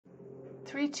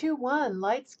3, 2, 1,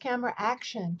 lights, camera,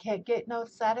 action. Can't get no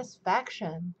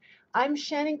satisfaction. I'm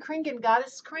Shannon Kringen,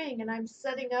 Goddess KRING, and I'm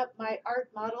setting up my art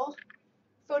model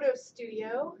photo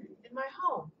studio in my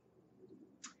home.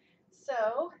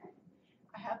 So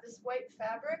I have this white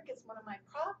fabric as one of my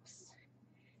props,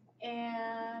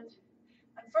 and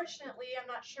unfortunately I'm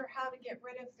not sure how to get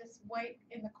rid of this white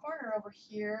in the corner over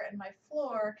here and my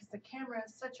floor because the camera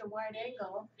is such a wide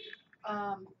angle.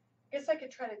 I guess I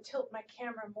could try to tilt my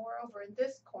camera more over in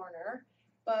this corner,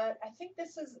 but I think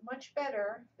this is much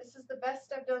better. This is the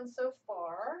best I've done so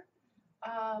far.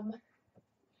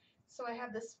 So I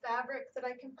have this fabric that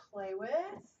I can play with,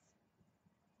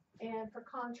 and for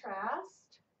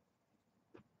contrast,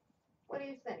 what do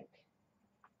you think?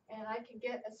 And I can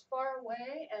get as far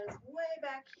away as way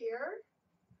back here,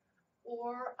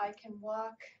 or I can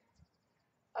walk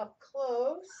up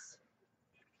close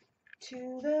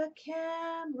to the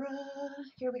camera.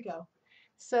 Here we go.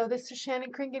 So this is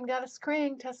Shannon Kringen, Goddess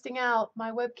KRING, testing out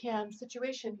my webcam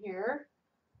situation here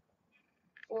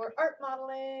for art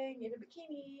modeling in a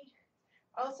bikini.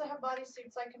 I also have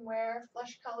bodysuits I can wear,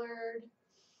 flesh colored,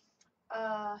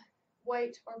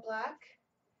 white or black,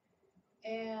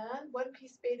 and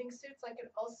one-piece bathing suits I can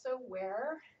also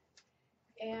wear.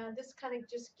 And this kind of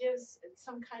just gives it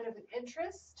some kind of an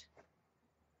interest.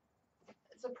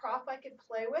 It's a prop I could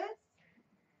play with.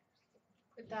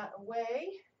 Put that away,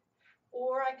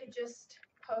 or I could just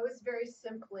pose very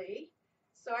simply.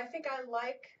 So I think I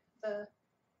like the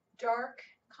dark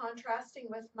contrasting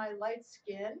with my light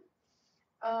skin.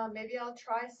 Maybe I'll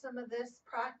try some of this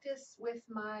practice with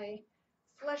my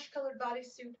flesh colored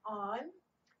bodysuit on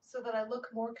so that I look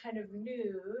more kind of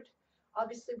nude.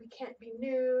 Obviously we can't be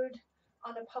nude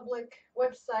on a public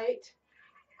website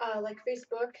like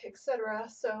Facebook, etc.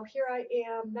 So here I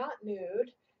am not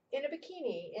nude in a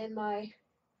bikini, in my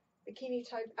bikini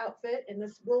type outfit, in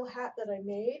this wool hat that I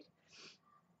made.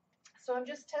 So I'm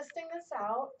just testing this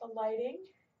out, the lighting.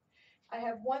 I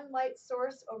have one light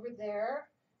source over there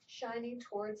shining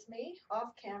towards me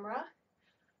off camera.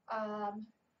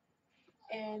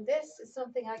 And this is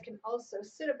something I can also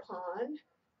sit upon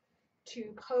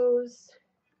to pose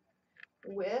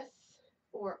with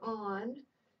or on,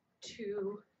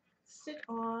 to sit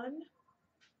on.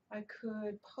 I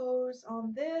could pose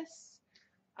on this.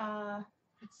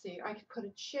 Let's see, I could put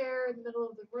a chair in the middle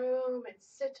of the room and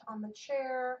sit on the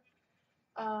chair.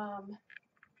 So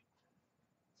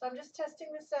I'm just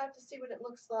testing this out to see what it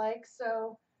looks like.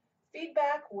 So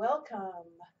feedback, welcome.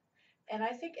 And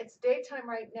I think it's daytime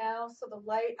right now, so the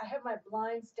light, I have my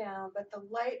blinds down, but the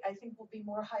light I think will be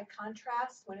more high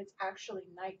contrast when it's actually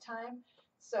nighttime.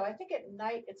 So I think at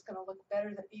night it's going to look better,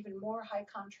 than even more high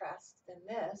contrast than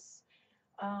this.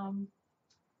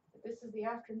 This is the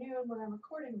afternoon when I'm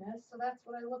recording this, so that's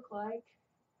what I look like.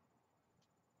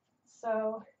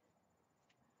 So,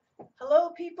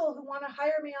 hello people who want to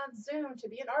hire me on Zoom to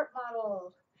be an art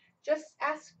model. Just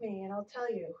ask me and I'll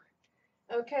tell you.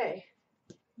 Okay,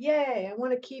 yay, I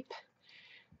want to keep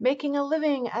making a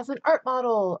living as an art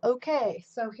model. Okay,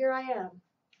 so here I am.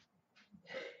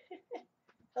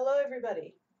 Hello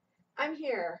everybody, I'm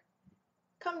here.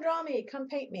 Come draw me, come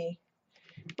paint me.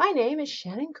 My name is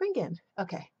Shannon Kringen.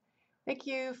 Okay. Thank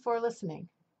you for listening.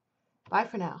 Bye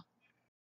for now.